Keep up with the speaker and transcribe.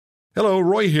Hello,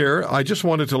 Roy here. I just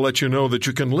wanted to let you know that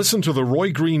you can listen to The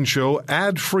Roy Green Show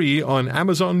ad-free on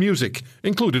Amazon Music,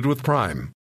 included with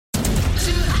Prime. Knock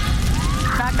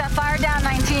that fire down,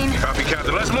 19. Copy,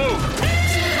 Captain. Let's move.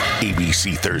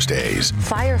 ABC Thursdays.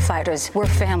 Firefighters, we're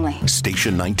family.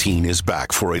 Station 19 is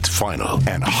back for its final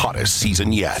and hottest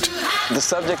season yet. The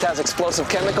subject has explosive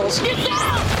chemicals. Get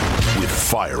down! With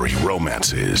fiery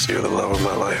romances. You're the love of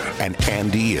my life. And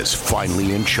Andy is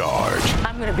finally in charge.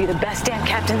 I'm going to be the best damn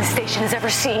captain the station has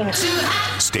ever seen.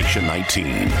 Station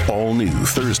 19. All new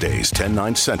Thursdays,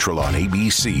 10/9 Central on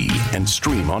ABC and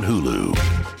stream on Hulu.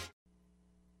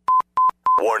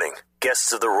 Warning.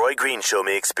 Guests of The Roy Green Show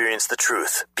may experience the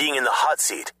truth, being in the hot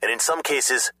seat, and in some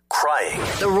cases, crying.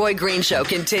 The Roy Green Show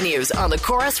continues on the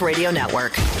Chorus Radio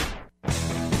Network.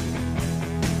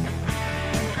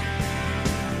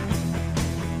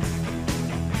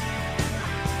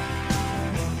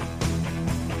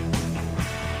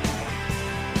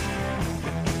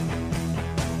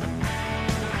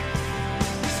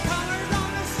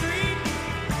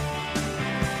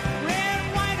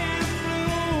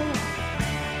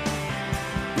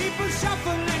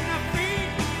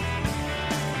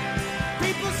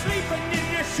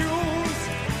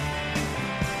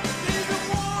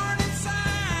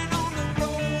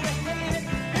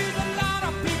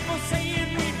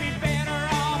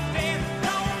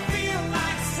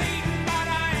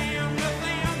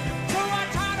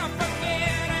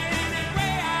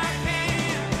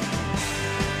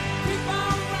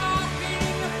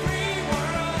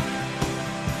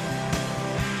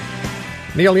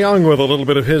 Neil Young with a little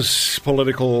bit of his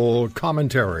political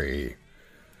commentary.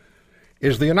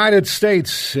 Is the United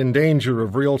States in danger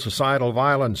of real societal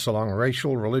violence along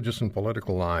racial, religious, and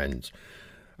political lines?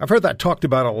 I've heard that talked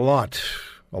about a lot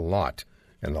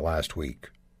in the last week.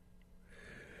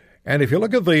 And if you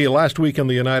look at the last week in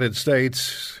the United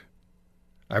States,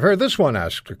 I've heard this one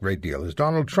asked a great deal. Is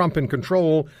Donald Trump in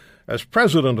control as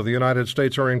president of the United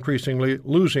States, or increasingly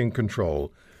losing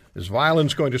control? Is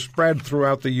violence going to spread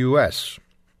throughout the U.S.?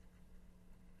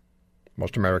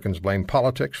 Most Americans blame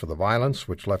politics for the violence,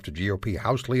 which left a GOP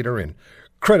House leader in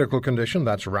critical condition.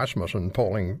 That's Rasmussen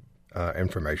polling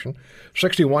information.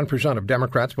 61% of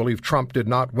Democrats believe Trump did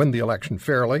not win the election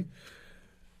fairly.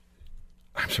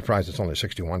 I'm surprised it's only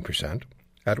 61%.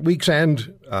 At week's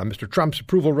end, Mr. Trump's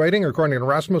approval rating, according to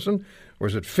Rasmussen,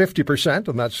 was at 50%,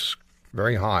 and that's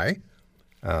very high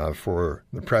for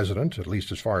the president, at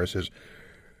least as far as his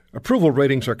approval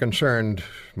ratings are concerned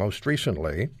most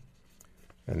recently.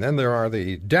 And then there are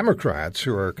the Democrats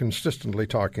who are consistently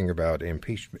talking about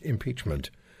impeachment.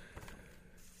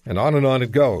 And on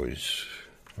it goes.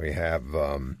 We have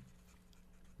Mr.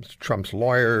 Trump's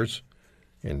lawyers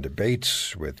in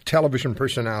debates with television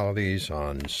personalities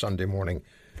on Sunday morning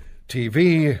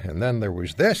TV. And then there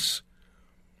was this.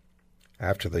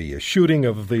 After the shooting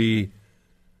of the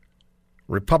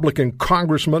Republican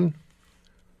congressman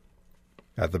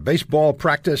at the baseball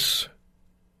practice,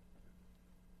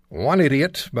 one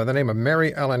idiot by the name of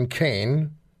Mary Ellen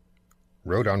Cain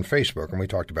wrote on Facebook, and we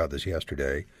talked about this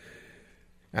yesterday,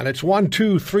 and it's 1,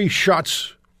 2, 3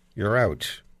 shots, you're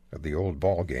out at the old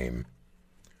ball game.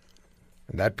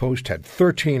 And that post had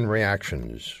 13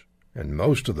 reactions, and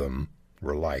most of them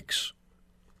were likes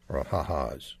or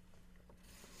ha-has.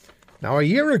 Now, a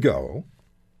year ago,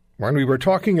 when we were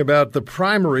talking about the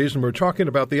primaries and we were talking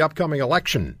about the upcoming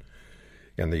election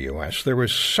in the U.S., there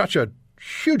was such a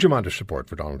huge amount of support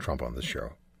for Donald Trump on this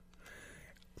show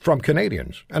from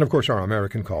Canadians. And, of course, our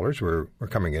American callers were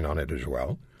coming in on it as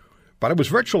well. But it was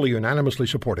virtually unanimously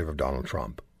supportive of Donald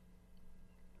Trump.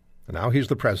 And now he's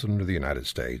the president of the United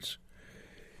States.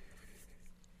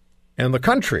 And the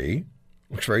country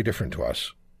looks very different to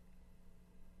us.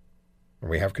 And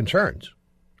we have concerns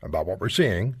about what we're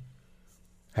seeing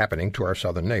happening to our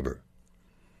southern neighbor.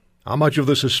 How much of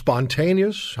this is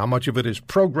spontaneous? How much of it is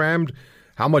programmed?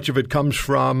 How much of it comes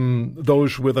from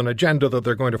those with an agenda that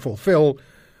they're going to fulfill,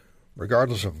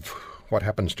 regardless of what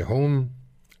happens to whom?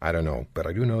 I don't know, but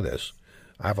I do know this.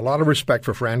 I have a lot of respect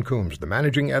for Fran Coombs, the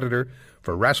managing editor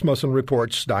for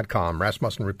RasmussenReports.com,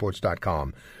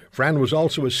 RasmussenReports.com. Fran was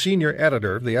also a senior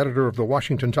editor, the editor of the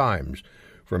Washington Times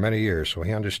for many years, so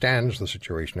he understands the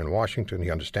situation in Washington.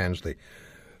 He understands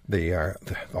the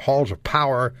halls of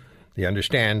power. He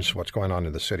understands what's going on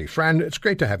in the city. Fran, it's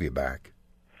great to have you back.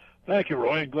 Thank you,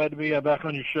 Roy. Glad to be back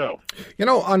on your show. You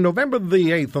know, on November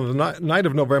the 8th, on the night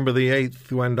of November the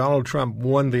 8th, when Donald Trump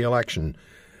won the election,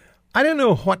 I didn't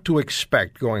know what to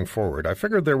expect going forward. I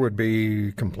figured there would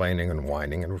be complaining and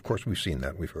whining, and of course we've seen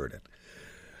that, we've heard it.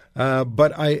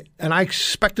 But I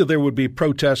expected there would be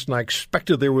protests, and I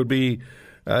expected there would be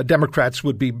Democrats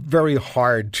would be very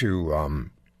hard to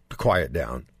quiet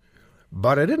down.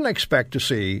 But I didn't expect to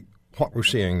see what we're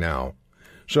seeing now.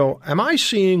 So am I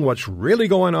seeing what's really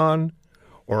going on,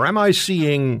 or am I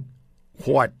seeing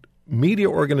what media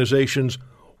organizations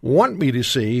want me to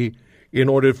see in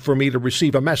order for me to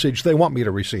receive a message they want me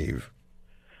to receive?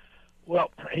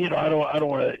 Well, I don't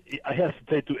want to. I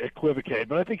hesitate to equivocate,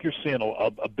 but I think you're seeing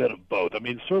a bit of both. I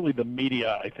mean, certainly the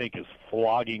media, I think, is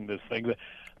flogging this thing.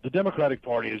 The Democratic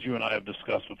Party, as you and I have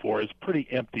discussed before, is pretty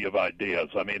empty of ideas.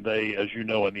 I mean, they, as you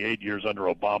know, in the 8 years under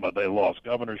Obama, they lost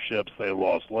governorships, they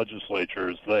lost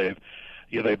legislatures, they've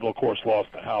of course lost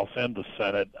the House and the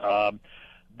Senate.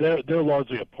 They're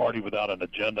largely a party without an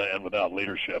agenda and without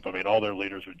leadership. I mean, all their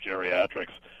leaders are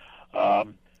geriatrics.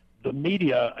 The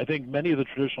media, I think many of the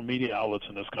traditional media outlets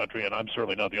in this country, and I'm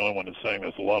certainly not the only one who's saying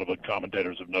this, a lot of the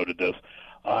commentators have noted this,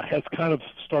 has kind of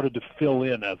started to fill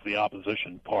in as the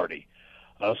opposition party.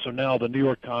 So now the New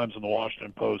York Times and the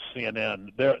Washington Post, CNN,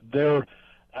 they're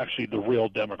actually the real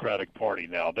Democratic Party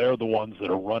now. They're the ones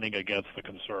that are running against the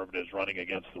conservatives, running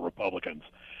against the Republicans.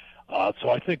 So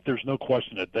I think there's no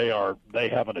question that they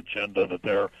have an agenda, that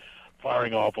they're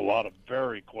firing off a lot of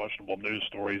very questionable news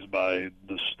stories by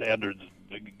the standards,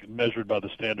 measured by the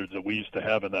standards that we used to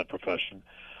have in that profession.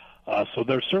 So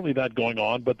there's certainly that going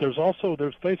on, but there's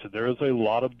face it, there is a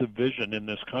lot of division in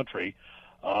this country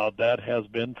that has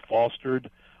been fostered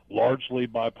largely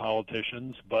by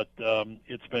politicians, but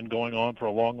it's been going on for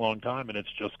a long, long time, and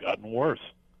it's just gotten worse.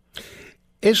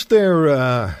 Is there,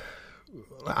 I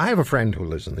have a friend who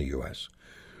lives in the U.S.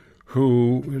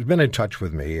 who has been in touch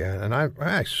with me, and I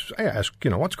asked,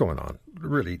 what's going on?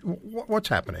 Really, what's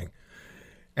happening?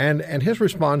 And his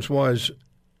response was,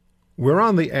 we're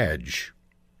on the edge.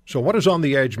 So what does on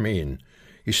the edge mean?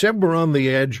 He said we're on the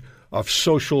edge of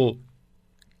social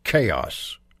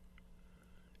chaos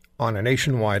on a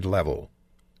nationwide level.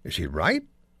 Is he right?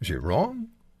 Is he wrong?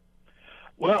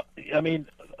 Well, I mean,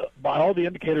 by all the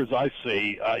indicators I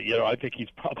see, I think he's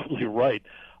probably right.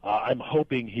 I'm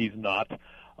hoping he's not.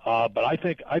 But I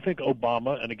think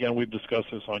Obama, and again, we've discussed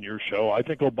this on your show, I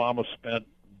think Obama spent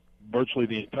virtually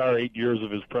the entire 8 years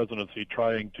of his presidency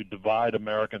trying to divide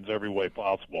Americans every way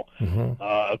possible. Mm-hmm.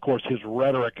 Of course, his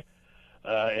rhetoric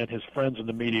and his friends in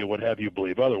the media would have you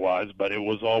believe otherwise, but it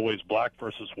was always black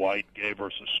versus white, gay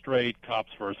versus straight,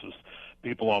 cops versus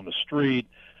people on the street.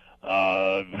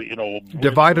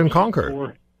 Divide and conquer.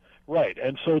 Poor. Right,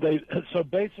 and so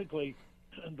basically,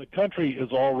 the country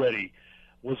was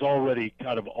already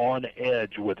kind of on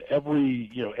edge with every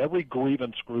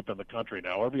grievance group in the country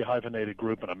now. Every hyphenated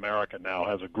group in America now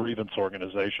has a grievance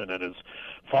organization and is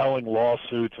filing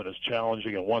lawsuits and is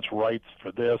challenging and wants rights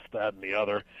for this, that, and the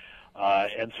other.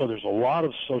 And so there's a lot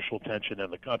of social tension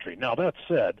in the country. Now, that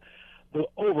said, the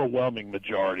overwhelming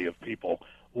majority of people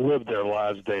live their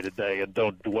lives day to day and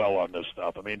don't dwell on this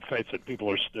stuff. I mean, face it, people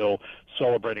are still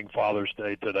celebrating Father's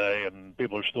Day today, and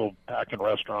people are still packing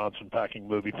restaurants and packing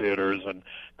movie theaters and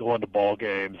going to ball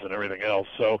games and everything else.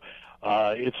 So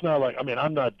it's not like,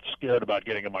 I'm not scared about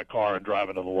getting in my car and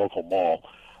driving to the local mall.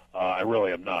 I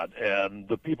really am not. And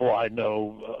the people I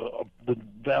know, the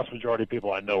vast majority of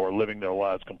people I know are living their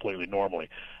lives completely normally.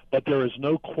 But there is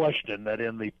no question that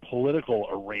in the political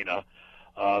arena,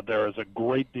 there is a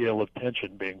great deal of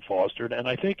tension being fostered. And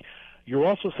I think you're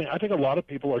also seeing, I think a lot of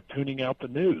people are tuning out the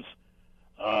news.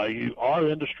 Our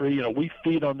industry, we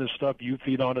feed on this stuff, you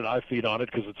feed on it, I feed on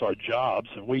it because it's our jobs,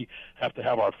 and we have to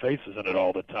have our faces in it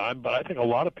all the time. But I think a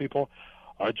lot of people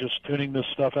are just tuning this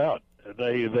stuff out.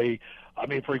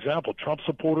 For example, Trump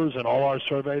supporters in all our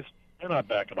surveys, they're not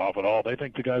backing off at all. They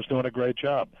think the guy's doing a great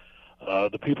job.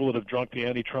 The people that have drunk the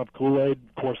anti-Trump Kool-Aid,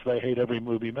 of course, they hate every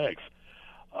move he makes.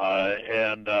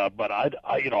 But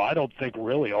I don't think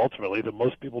really ultimately that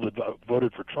most people that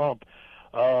voted for Trump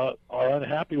are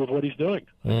unhappy with what he's doing.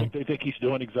 I think they think he's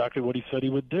doing exactly what he said he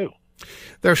would do.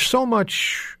 There's so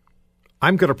much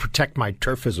I'm going to protect my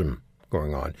turfism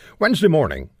going on. Wednesday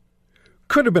morning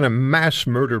could have been a mass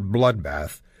murder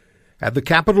bloodbath had the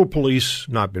Capitol Police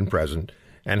not been present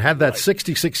and had that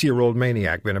 66-year-old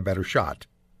maniac been a better shot.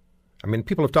 I mean,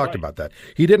 people have talked about that.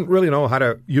 He didn't really know how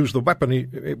to use the weapon. He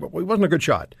wasn't a good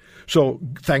shot. So,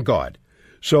 thank God.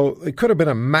 So, it could have been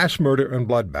a mass murder and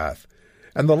bloodbath.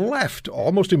 And the left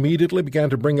almost immediately began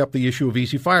to bring up the issue of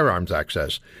easy firearms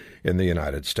access in the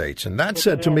United States. And that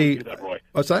said to me,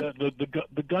 what's that?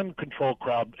 The gun control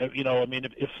crowd,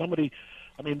 if somebody,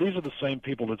 these are the same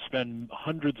people that spend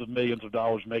hundreds of millions of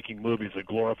dollars making movies that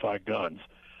glorify guns.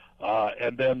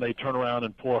 And then they turn around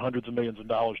and pour hundreds of millions of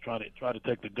dollars trying to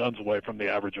take the guns away from the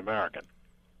average American.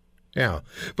 Yeah,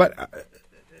 but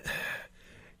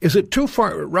is it too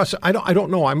far, Russ? I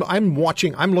don't know. I'm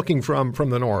watching. I'm looking from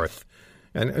the north,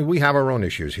 and we have our own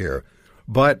issues here.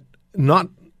 But not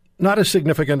as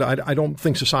significant, I don't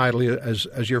think, societally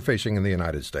as you're facing in the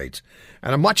United States.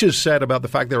 And much is said about the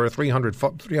fact there are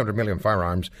 300 million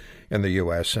firearms in the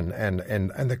U.S. and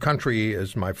the country,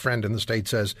 as my friend in the state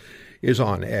says, is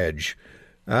on edge.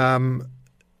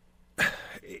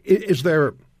 Is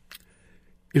there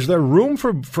room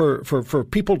for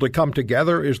people to come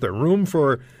together? Is there room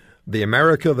for the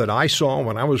America that I saw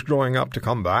when I was growing up to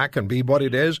come back and be what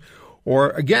it is? Or,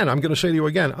 again, I'm going to say to you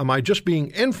again, am I just being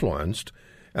influenced?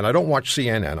 And I don't watch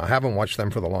CNN. I haven't watched them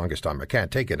for the longest time. I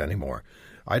can't take it anymore.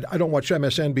 I don't watch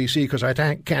MSNBC because I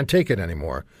can't take it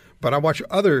anymore. But I watch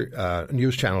other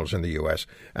news channels in the U.S.,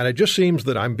 and it just seems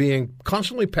that I'm being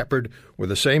constantly peppered with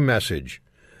the same message.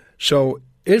 So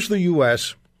is the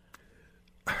U.S.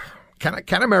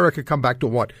 Can America come back to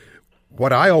what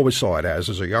I always saw it as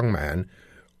a young man,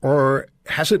 or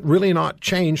has it really not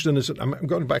changed? And I'm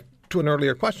going back to an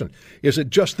earlier question. Is it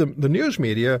just the news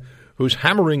media who's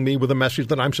hammering me with a message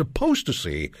that I'm supposed to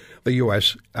see the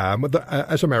U.S.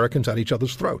 As Americans at each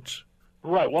other's throats?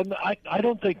 Right. Well, I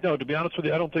don't think, no, to be honest with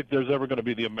you, I don't think there's ever going to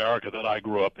be the America that I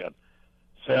grew up in.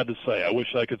 Sad to say. I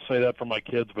wish I could say that for my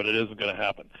kids, but it isn't going to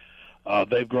happen.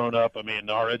 They've grown up. I mean,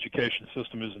 our education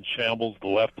system is in shambles. The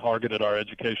left targeted our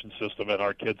education system, and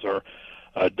our kids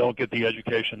don't get the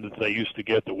education that they used to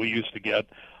get, that we used to get.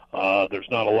 There's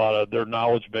not a lot of, their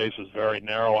knowledge base is very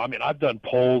narrow. I mean, I've done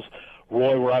polls,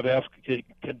 Roy, where I've asked, do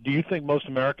you think most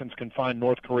Americans can find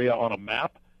North Korea on a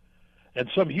map? And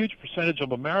some huge percentage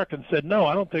of Americans said, no,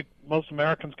 I don't think most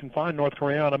Americans can find North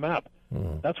Korea on a map.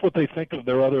 That's what they think of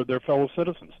their fellow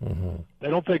citizens. They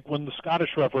don't think, when the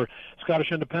Scottish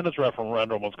independence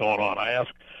referendum was going on, I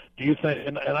asked, do you think,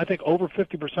 and I think over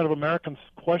 50% of Americans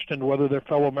questioned whether their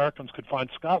fellow Americans could find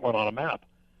Scotland on a map.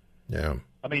 Yeah.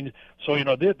 I mean, so,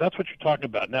 that's what you're talking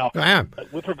about. Now, I am.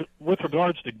 With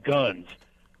regards to guns,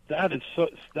 that is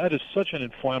such an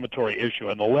inflammatory issue,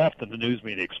 and the left and the news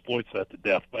media exploits that to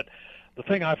death. But the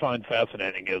thing I find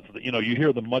fascinating is that, you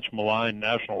hear the much maligned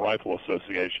National Rifle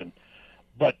Association,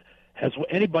 but has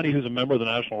anybody who's a member of the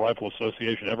National Rifle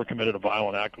Association ever committed a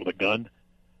violent act with a gun?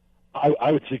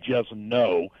 I would suggest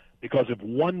no, because if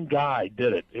one guy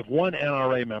did it, if one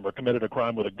NRA member committed a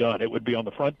crime with a gun, it would be on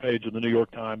the front page of the New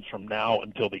York Times from now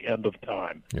until the end of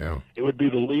time. Yeah. It would be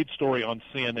the lead story on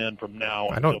CNN from now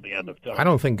until the end of time. I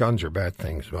don't think guns are bad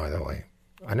things, by the way.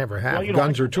 I never have. Well,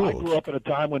 guns are tools. I grew up at a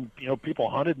time when people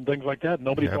hunted and things like that. And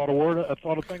nobody thought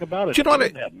a thing about it. You know, they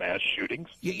didn't have mass shootings.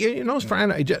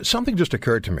 Fran, something just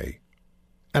occurred to me,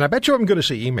 and I bet you I'm going to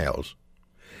see emails.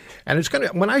 And it's going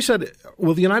to. When I said,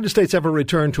 "Will the United States ever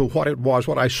return to what it was,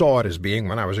 what I saw it as being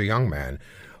when I was a young man?"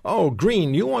 Oh,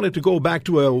 Green, you wanted to go back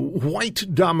to a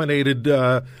white-dominated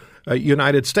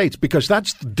United States because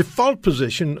that's the default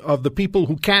position of the people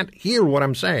who can't hear what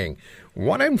I'm saying.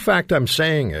 What, in fact, I'm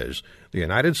saying is the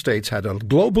United States had a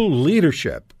global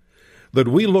leadership that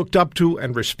we looked up to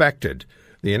and respected.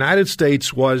 The United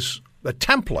States was a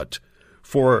template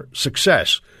for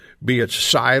success, be it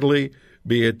societally,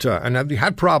 be it and you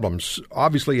had problems.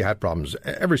 Obviously, you had problems.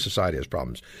 Every society has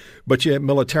problems. But yet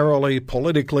militarily,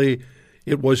 politically,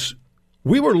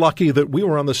 we were lucky that we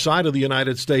were on the side of the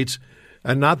United States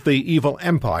and not the evil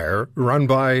empire run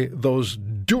by those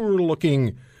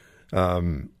dour-looking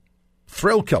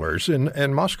thrill killers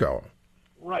in Moscow.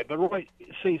 Right, but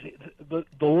see,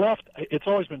 the left, it's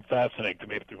always been fascinating to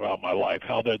me throughout my life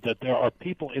how that there are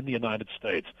people in the United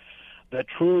States that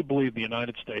truly believe the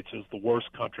United States is the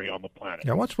worst country on the planet.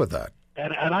 Now, what's with that?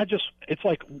 And it's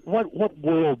like, what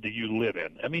world do you live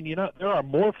in? I mean, there are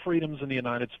more freedoms in the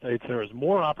United States. There is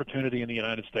more opportunity in the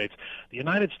United States. The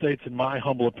United States, in my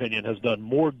humble opinion, has done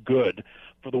more good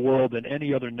for the world than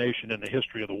any other nation in the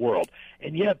history of the world.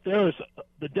 And yet there is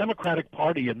the Democratic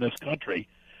Party in this country,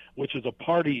 which is a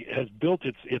party has built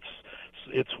its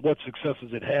what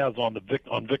successes it has on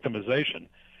victimization,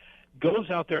 goes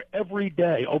out there every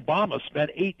day. Obama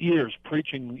spent 8 years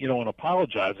preaching, and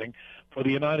apologizing for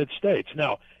the United States.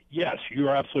 Now, yes,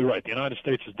 you're absolutely right. The United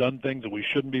States has done things that we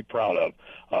shouldn't be proud of.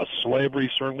 Slavery,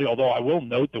 certainly, although I will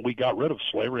note that we got rid of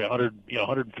slavery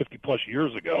 150 plus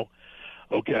years ago.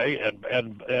 Okay,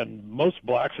 and most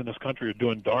blacks in this country are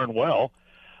doing darn well,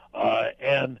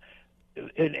 and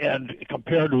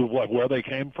compared to where they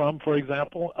came from, for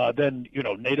example, then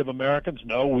Native Americans,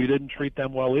 no, we didn't treat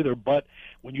them well either. But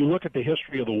when you look at the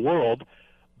history of the world,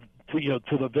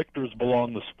 to the victors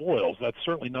belong the spoils. That's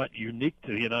certainly not unique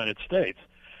to the United States.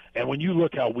 And when you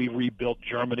look how we rebuilt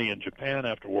Germany and Japan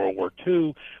after World War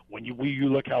II, when you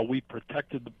look how we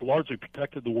largely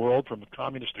protected the world from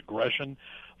communist aggression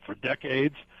for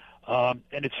decades, and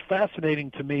it's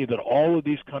fascinating to me that all of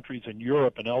these countries in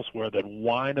Europe and elsewhere that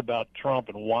whine about Trump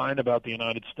and whine about the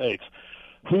United States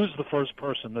who's the first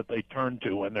person that they turn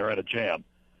to when they're in a jam?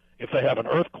 If they have an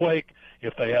earthquake,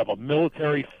 if they have a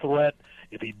military threat,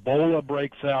 if Ebola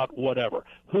breaks out, whatever.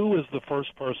 Who is the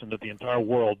first person that the entire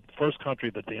world, first country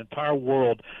that the entire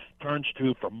world turns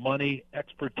to for money,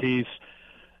 expertise,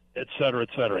 et cetera, et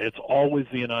cetera? It's always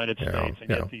the United States, and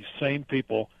yet these same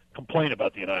people complain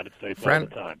about the United States all the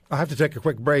time. I have to take a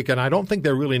quick break, and I don't think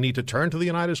they really need to turn to the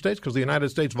United States because the United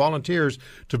States volunteers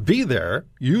to be there,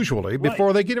 usually,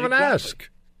 before they can even ask.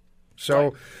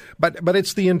 So, but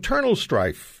it's the internal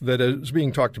strife that is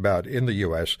being talked about in the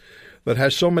U.S. that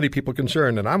has so many people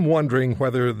concerned, and I'm wondering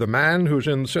whether the man who's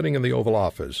sitting in the Oval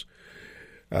Office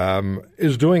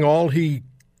is doing all he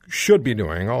should be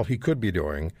doing, all he could be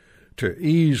doing to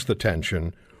ease the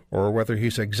tension, or whether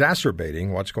he's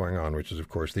exacerbating what's going on, which is, of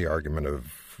course, the argument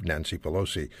of Nancy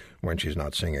Pelosi when she's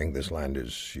not singing, "This land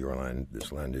is your land,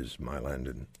 this land is my land,"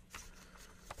 and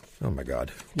oh, my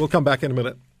God. We'll come back in a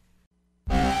minute.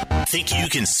 Think you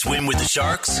can swim with the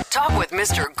sharks? Talk with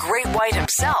Mr. Great White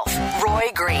himself,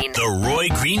 Roy Green. The Roy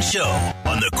Green Show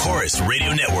on the Chorus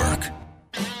Radio Network.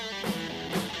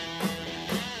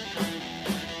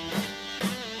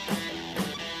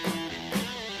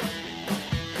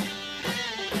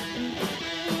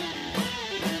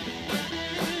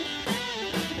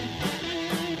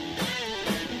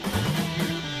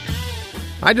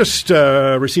 I just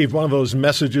received one of those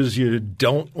messages you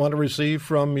don't want to receive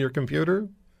from your computer.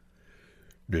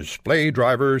 Display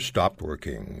driver stopped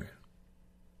working.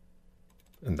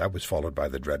 And that was followed by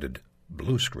the dreaded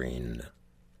blue screen.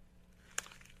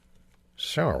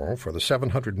 So, for the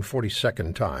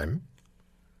 742nd time,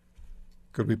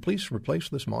 could we please replace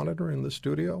this monitor in the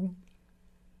studio?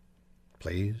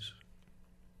 Please?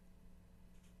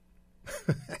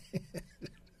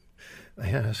 I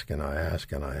ask and I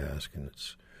ask and I ask, and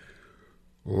it's,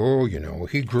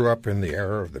 he grew up in the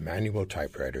era of the manual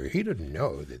typewriter. He didn't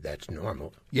know that that's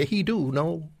normal. Yeah, he do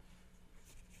know.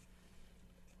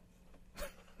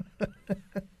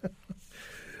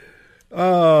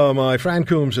 My Fran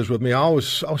Coombs is with me. I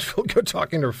always feel good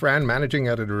talking to Fran, managing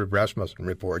editor of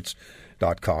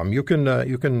RasmussenReports.com. You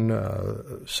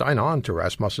can sign on to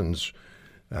Rasmussen's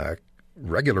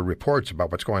regular reports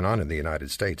about what's going on in the United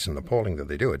States and the polling that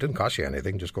they do. It didn't cost you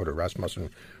anything. Just go to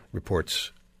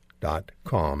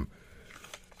RasmussenReports.com.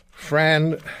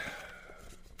 Fran,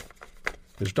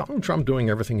 is Donald Trump doing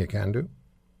everything he can do?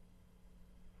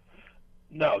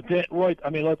 No, Roy. I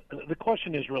mean, the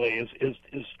question is really: is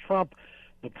Trump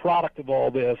the product of all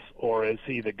this, or is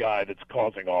he the guy that's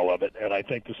causing all of it? And I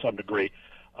think to some degree,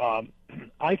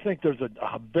 I think there's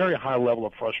a very high level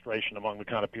of frustration among the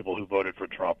kind of people who voted for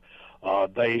Trump.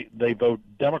 They vote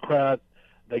Democrat,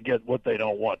 they get what they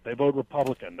don't want. They vote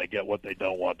Republican, they get what they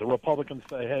don't want. The Republicans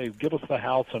say, "Hey, give us the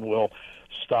House and we'll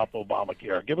stop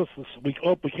Obamacare. Give us this. We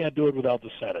can't do it without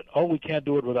the Senate. Oh, we can't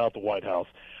do it without the White House."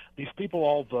 These people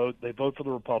all vote. They vote for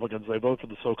the Republicans. They vote for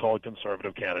the so-called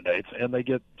conservative candidates, and they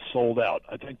get sold out.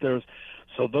 I think so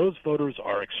those voters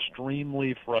are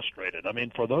extremely frustrated. I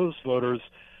mean, for those voters,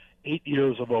 8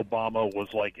 years of Obama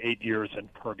was like 8 years in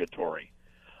purgatory.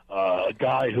 A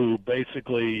guy who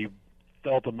basically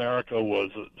felt America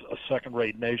was a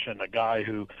second-rate nation, a guy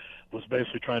who was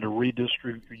basically trying to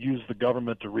use the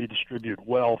government to redistribute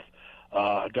wealth,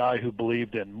 a guy who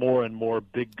believed in more and more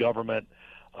big government,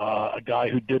 a guy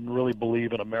who didn't really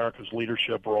believe in America's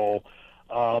leadership role.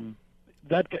 Barack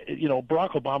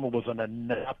Obama was an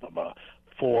anathema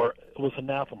for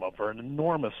an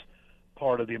enormous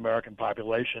part of the American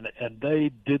population, and they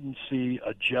didn't see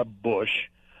a Jeb Bush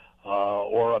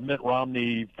or a Mitt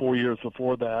Romney 4 years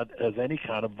before that as any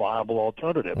kind of viable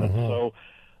alternative. Mm-hmm. And so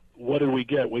what did we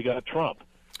get? We got Trump.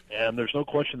 And there's no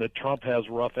question that Trump has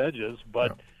rough edges,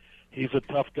 but he's a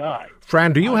tough guy.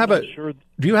 Fran, do you have a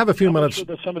few minutes? Sure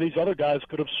that some of these other guys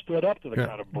could have stood up to the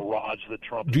kind of barrage that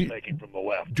Trump is taking from the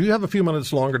left. Do you have a few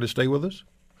minutes longer to stay with us?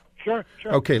 Sure.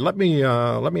 Okay, let me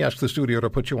ask the studio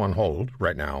to put you on hold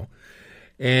right now.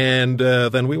 And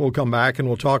then we will come back and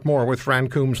we'll talk more with Fran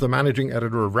Coombs, the managing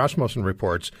editor of Rasmussen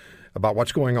Reports, about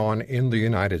what's going on in the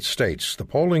United States. The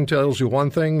polling tells you one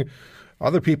thing,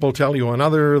 other people tell you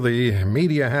another. The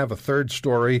media have a third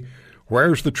story.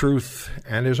 Where's the truth?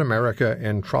 And is America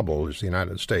in trouble? Is the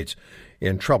United States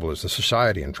in trouble? Is the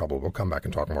society in trouble? We'll come back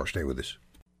and talk more. Stay with us.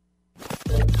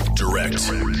 Direct,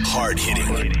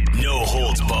 hard-hitting, no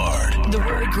holds barred. The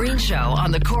Roy Green Show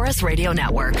on the Chorus Radio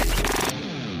Network.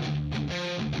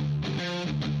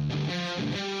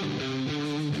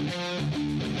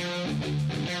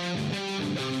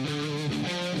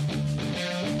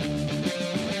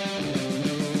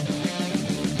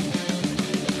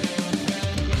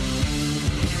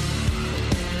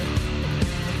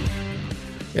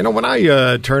 You know, when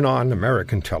I turn on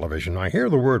American television, I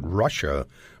hear the word Russia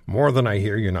more than I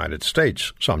hear United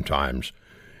States sometimes.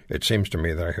 It seems to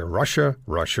me that I hear Russia,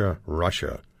 Russia,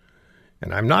 Russia.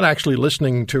 And I'm not actually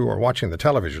listening to or watching the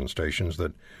television stations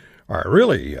that are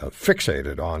really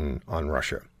fixated on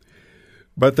Russia.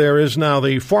 But there is now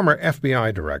the former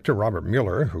FBI director, Robert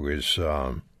Mueller, who is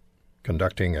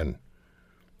conducting an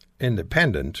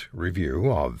independent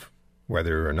review of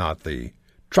whether or not the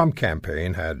Trump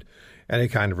campaign had any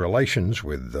kind of relations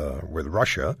with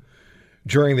Russia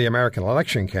during the American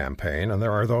election campaign. And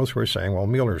there are those who are saying, well,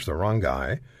 Mueller's the wrong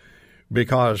guy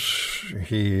because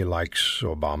he likes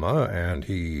Obama and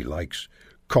he likes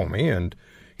Comey, and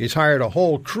he's hired a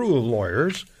whole crew of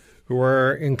lawyers who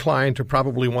are inclined to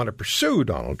probably want to pursue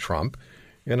Donald Trump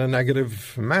in a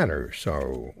negative manner.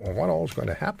 So what all is going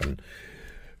to happen?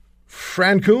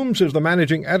 Fran Coombs is the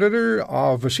managing editor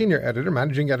of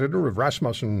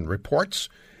Rasmussen Reports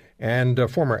and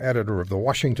former editor of the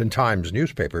Washington Times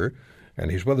newspaper.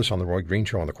 And he's with us on the Roy Green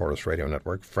Show on the Corus Radio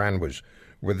Network. Fran was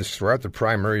with us throughout the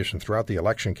primaries and throughout the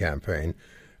election campaign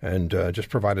and just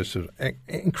provided us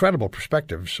incredible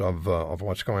perspectives of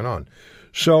what's going on.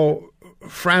 So,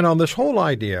 Fran, on this whole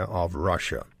idea of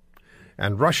Russia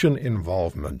and Russian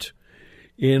involvement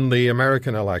in the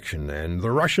American election and the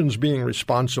Russians being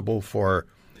responsible for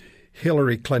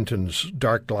Hillary Clinton's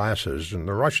dark glasses and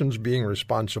the Russians being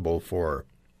responsible for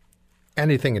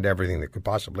anything and everything that could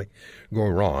possibly go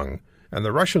wrong, and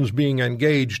the Russians being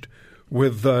engaged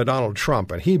with Donald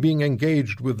Trump and he being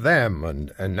engaged with them,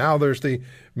 and now there's the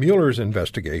Mueller's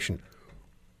investigation.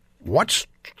 What's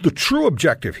the true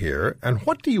objective here, and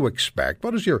what do you expect?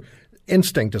 What does your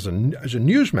instinct as a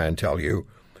newsman tell you?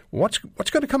 What's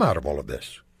going to come out of all of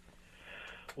this?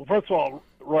 Well, first of all,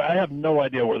 Roy, I have no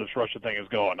idea where this Russia thing is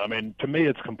going. I mean, to me,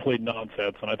 it's complete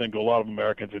nonsense, and I think to a lot of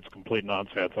Americans, it's complete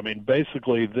nonsense. I mean,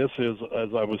 basically, this is, as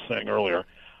I was saying earlier,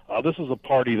 this is a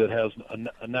party that has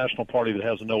a national party that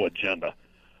has no agenda.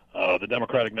 The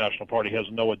Democratic National Party has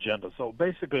no agenda. So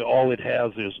basically, all it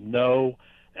has is no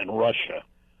and Russia.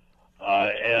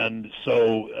 And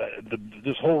so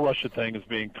this whole Russia thing is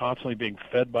constantly being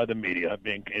fed by the media.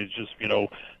 It's just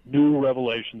new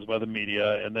revelations by the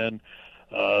media, and then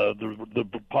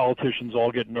the politicians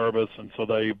all get nervous, and so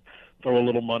they throw a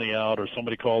little money out, or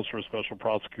somebody calls for a special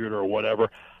prosecutor or whatever.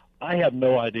 I have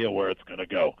no idea where it's going to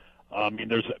go. I mean,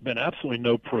 there's been absolutely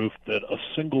no proof that a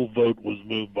single vote was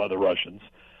moved by the Russians.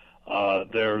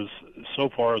 There's, so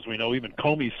far as we know, even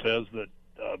Comey says that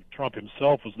Trump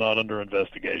himself was not under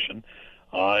investigation,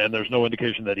 and there's no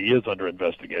indication that he is under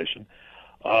investigation.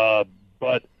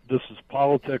 But this is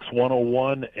politics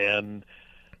 101, and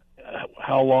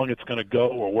how long it's going to go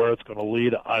or where it's going to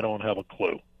lead, I don't have a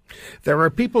clue. There are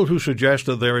people who suggest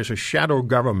that there is a shadow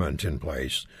government in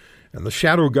place, and the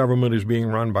shadow government is being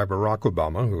run by Barack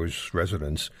Obama, whose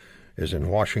residence is in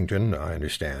Washington, I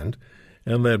understand,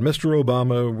 and that Mr.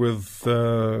 Obama,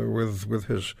 with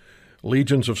his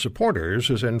legions of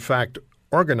supporters, is in fact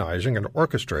organizing and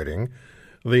orchestrating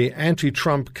the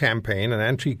anti-Trump campaign and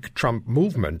anti-Trump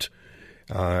movement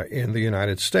in the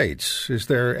United States. Is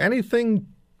there anything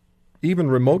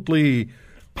even remotely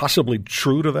possibly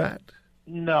true to that?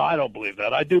 No, I don't believe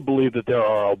that. I do believe that there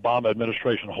are Obama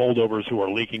administration holdovers who are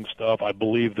leaking stuff. I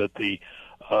believe that the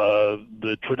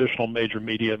traditional major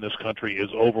media in this country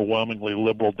is overwhelmingly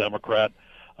liberal Democrat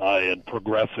and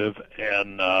progressive,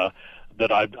 and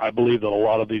that I believe that a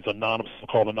lot of these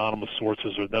so-called anonymous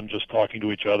sources are them just talking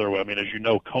to each other. I mean, as you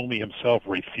know, Comey himself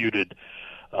refuted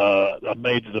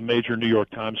the major New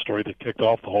York Times story that kicked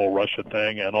off the whole Russia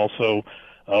thing, and also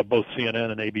both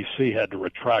CNN and ABC had to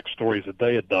retract stories that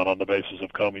they had done on the basis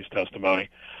of Comey's testimony.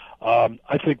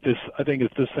 I think this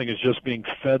thing is just being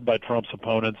fed by Trump's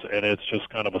opponents, and it's just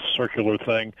kind of a circular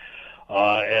thing,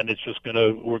 and it's just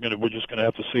we're just gonna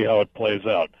have to see how it plays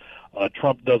out.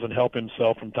 Trump doesn't help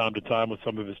himself from time to time with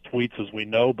some of his tweets, as we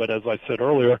know, but as I said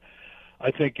earlier,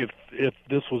 I think if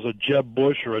this was a Jeb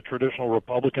Bush or a traditional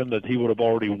Republican, that he would have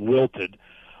already wilted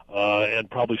and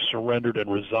probably surrendered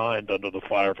and resigned under the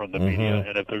fire from the media.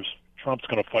 And if Trump's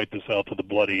going to fight this out to the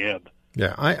bloody end.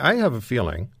 Yeah, I have a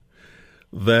feeling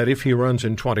that if he runs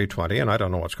in 2020, and I don't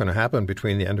know what's going to happen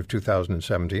between the end of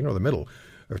 2017 or the middle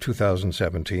of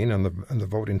 2017 and the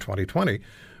vote in 2020,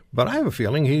 but I have a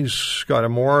feeling he's got a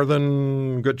more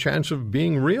than good chance of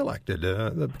being reelected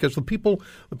because the people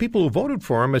who voted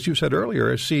for him, as you said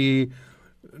earlier, see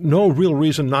no real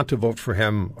reason not to vote for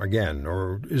him again.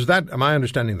 Or am I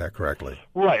understanding that correctly?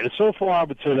 Right. So far, I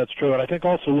would say that's true. And I think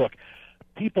also, look,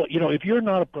 people, if you're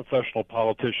not a professional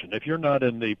politician, if you're not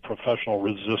in the professional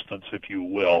resistance, if you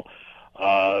will,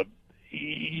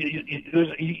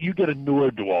 you get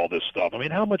inured to all this stuff. I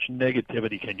mean, how much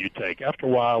negativity can you take? After a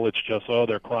while, it's just,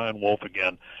 they're crying wolf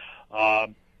again.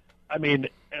 I mean,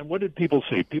 and what did people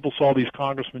see? People saw these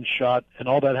congressmen shot, and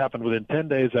all that happened within 10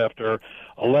 days after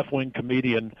a left-wing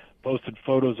comedian posted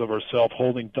photos of herself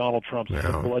holding Donald Trump's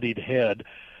bloodied head,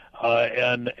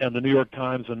 and the New York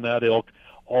Times and that ilk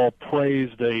all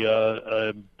praised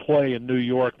a play in New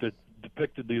York that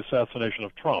depicted the assassination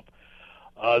of Trump.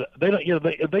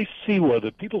 They see where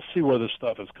people see where this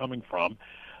stuff is coming from,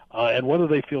 and whether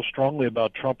they feel strongly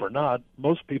about Trump or not.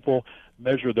 Most people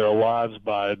measure their lives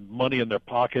by money in their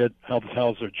pocket.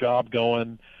 How's their job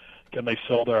going? Can they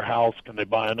sell their house? Can they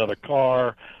buy another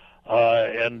car?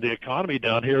 And the economy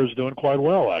down here is doing quite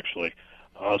well, actually,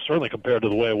 certainly compared to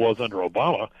the way it was under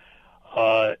Obama.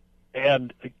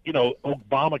 And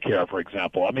Obamacare, for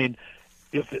example. I mean,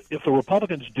 if the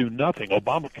Republicans do nothing,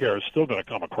 Obamacare is still going to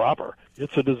come a cropper.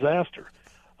 It's a disaster.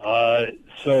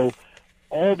 So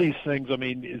all these things, I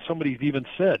mean, somebody's even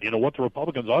said, what the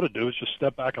Republicans ought to do is just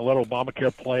step back and let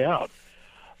Obamacare play out.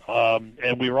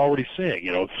 And we were already seeing,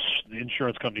 the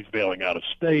insurance companies bailing out of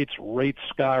states, rates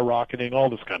skyrocketing, all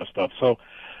this kind of stuff. So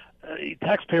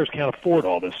taxpayers can't afford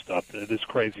all this stuff, this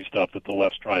crazy stuff that the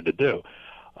left's trying to do.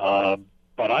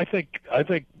 But I think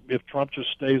if Trump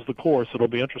just stays the course, it'll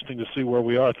be interesting to see where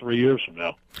we are 3 years from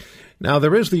now. Now,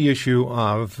 there is the issue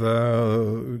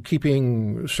of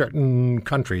keeping certain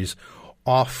countries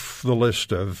off the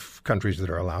list of countries that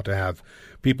are allowed to have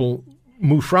people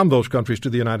move from those countries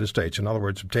to the United States. In other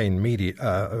words, obtain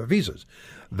visas.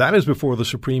 That is before the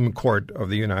Supreme Court of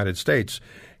the United States.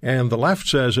 And the left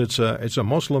says it's a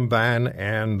Muslim ban,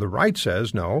 and the right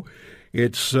says no.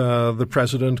 It's the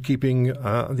president keeping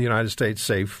the United States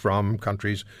safe from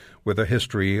countries with a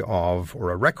history of or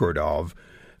a record of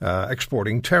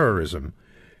exporting terrorism.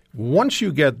 Once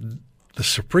you get the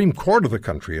Supreme Court of the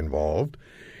country involved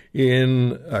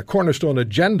in a cornerstone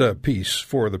agenda piece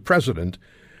for the president,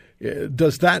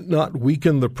 does that not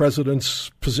weaken the president's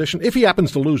position if he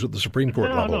happens to lose at the Supreme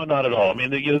Court level? No, not at all. I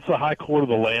mean, it's the high court of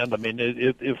the land. I mean,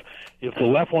 if the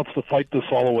left wants to fight this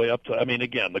all the way up to, I mean,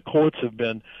 again, the courts have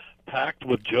been packed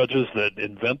with judges that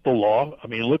invent the law. I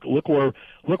mean, look where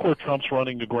Trump's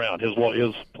running the ground. His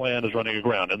plan is running the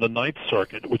ground. And the Ninth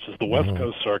Circuit, which is the West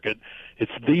Coast Circuit,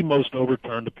 it's the most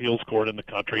overturned appeals court in the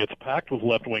country. It's packed with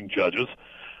left-wing judges.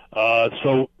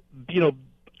 So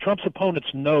Trump's opponents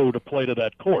know to play to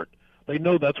that court. They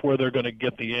know that's where they're going to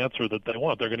get the answer that they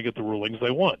want. They're going to get the rulings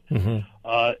they want.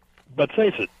 But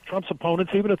face it, Trump's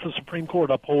opponents, even if the Supreme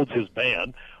Court upholds his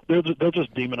ban, they'll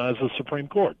just demonize the Supreme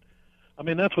Court. I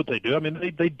mean, that's what they do. I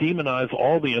mean, they demonize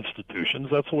all the institutions.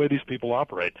 That's the way these people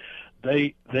operate.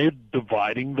 They're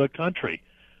dividing the country.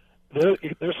 They're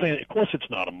saying, of course, it's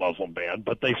not a Muslim ban,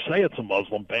 but they say it's a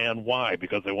Muslim ban. Why?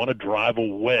 Because they want to drive a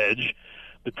wedge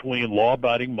between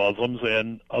law-abiding Muslims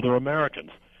and other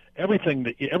Americans. Everything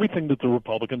that the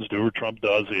Republicans do or Trump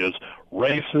does is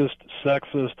racist,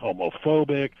 sexist,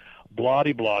 homophobic,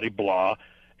 blah-de-blah-de-blah,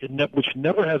 which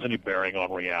never has any bearing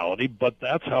on reality, but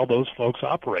that's how those folks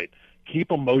operate.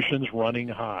 Keep emotions running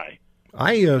high.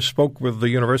 I spoke with the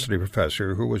university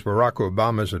professor who was Barack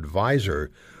Obama's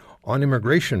advisor on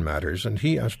immigration matters, and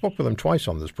I spoke with him twice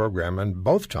on this program, and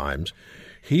both times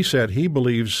he said he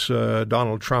believes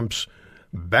Donald Trump's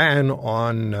ban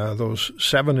on those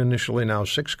 7, initially now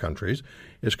 6 countries,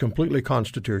 is completely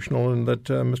constitutional, and that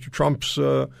Mr.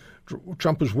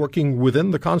 Trump is working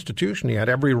within the Constitution. He had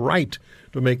every right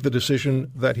to make the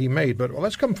decision that he made. But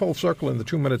let's come full circle in the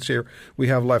 2 minutes here we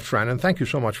have left, Fran, and thank you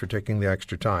so much for taking the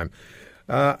extra time.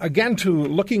 Again, to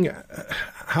looking at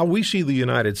how we see the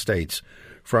United States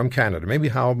from Canada, maybe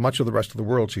how much of the rest of the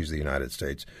world sees the United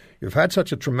States. You've had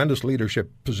such a tremendous leadership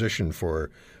position for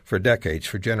decades,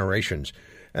 for generations.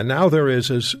 And now there is,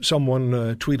 as someone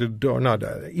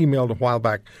emailed a while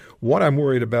back, what I'm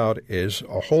worried about is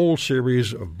a whole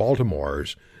series of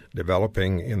Baltimores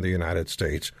developing in the United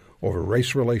States over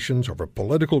race relations, over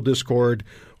political discord,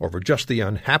 over just the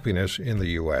unhappiness in the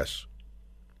U.S.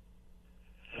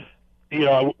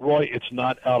 Roy, it's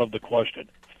not out of the question.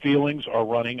 Feelings are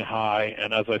running high,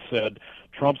 and as I said,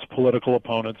 Trump's political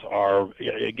opponents are,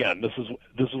 again, this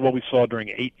is what we saw during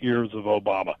 8 years of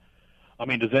Obama. I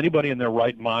mean, does anybody in their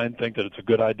right mind think that it's a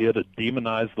good idea to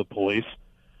demonize the police?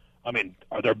 I mean,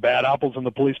 are there bad apples in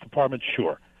the police department?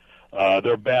 Sure.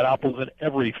 There are bad apples in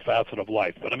every facet of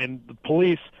life. But, I mean, the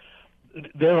police,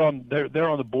 they're on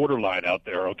the borderline out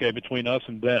there, okay, between us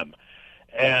and them.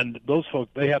 And those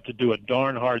folks, they have to do a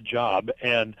darn hard job.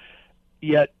 And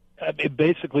yet,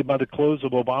 basically by the close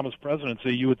of Obama's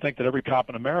presidency, you would think that every cop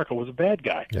in America was a bad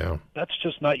guy. Yeah. That's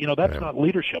just not, that's not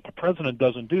leadership. A president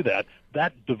doesn't do that.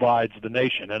 That divides the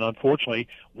nation, and unfortunately,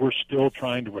 we're still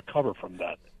trying to recover from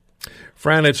that.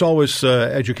 Fran, it's always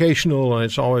educational, and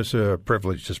it's always a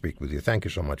privilege to speak with you. Thank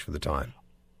you so much for the time.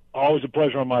 Always a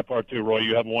pleasure on my part, too, Roy.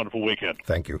 You have a wonderful weekend.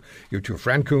 Thank you. You too.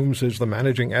 Fran Coombs is the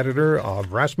managing editor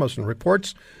of Rasmussen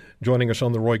Reports, joining us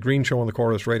on the Roy Green Show on the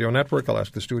Corus Radio Network. I'll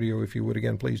ask the studio if you would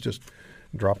again, please just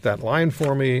drop that line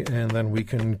for me, and then we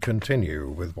can continue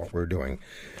with what we're doing.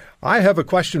 I have a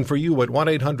question for you at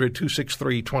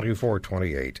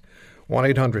 1-800-263-2428.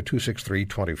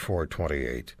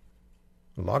 1-800-263-2428.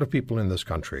 A lot of people in this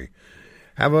country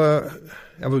have a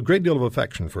great deal of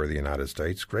affection for the United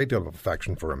States, great deal of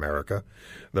affection for America.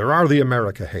 There are the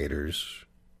America haters.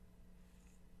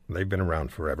 They've been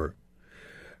around forever.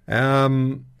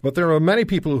 But there are many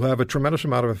people who have a tremendous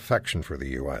amount of affection for the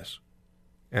U.S.,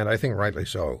 and I think rightly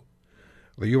so.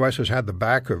 The U.S. has had the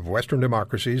back of Western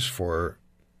democracies for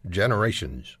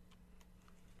generations.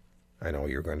 I know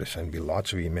you're going to send me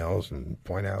lots of emails and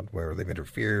point out where they've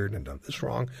interfered and done this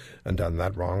wrong and done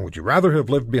that wrong. Would you rather have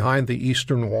lived behind the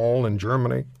Eastern Wall in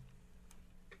Germany?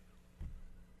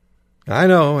 I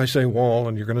know, I say wall,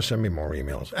 and you're going to send me more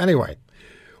emails. Anyway,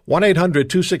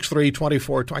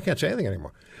 1-800-263-2428. I can't say anything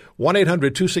anymore.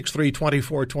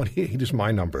 1-800-263-2428 is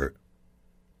my number.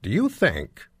 Do you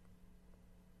think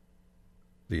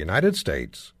the United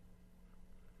States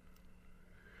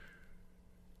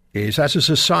is, as a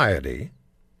society,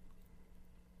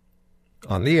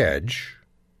 on the edge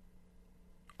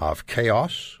of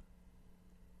chaos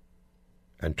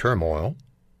and turmoil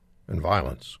and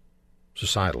violence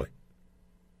societally?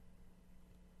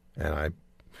 And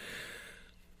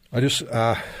I just,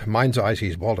 mind's eye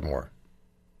sees Baltimore.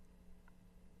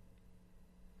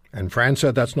 And Fran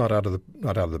said that's not out of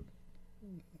the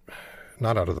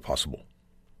possible.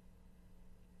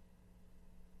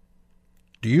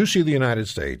 Do you see the United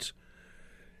States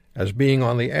as being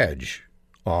on the edge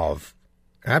of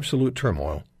absolute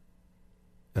turmoil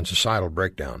and societal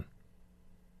breakdown?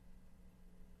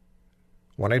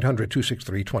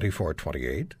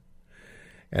 1-800-263-2428.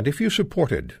 And if you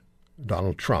supported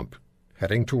Donald Trump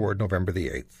heading toward November the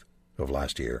 8th of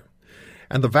last year,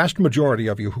 and the vast majority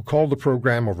of you who called the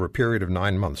program over a period of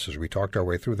 9 months as we talked our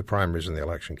way through the primaries and the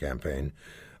election campaign,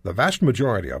 the vast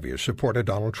majority of you supported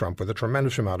Donald Trump with a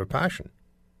tremendous amount of passion.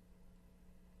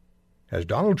 Has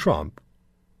Donald Trump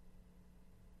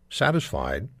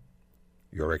satisfied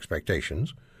your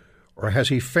expectations, or has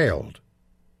he failed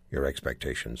your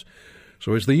expectations?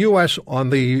 So is the U.S. on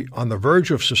the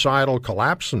verge of societal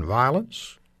collapse and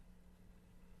violence?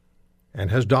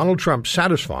 And has Donald Trump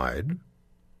satisfied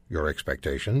your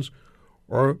expectations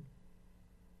or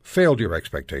failed your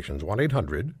expectations?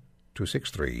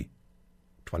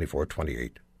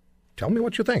 1-800-263-2428. Tell me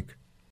what you think.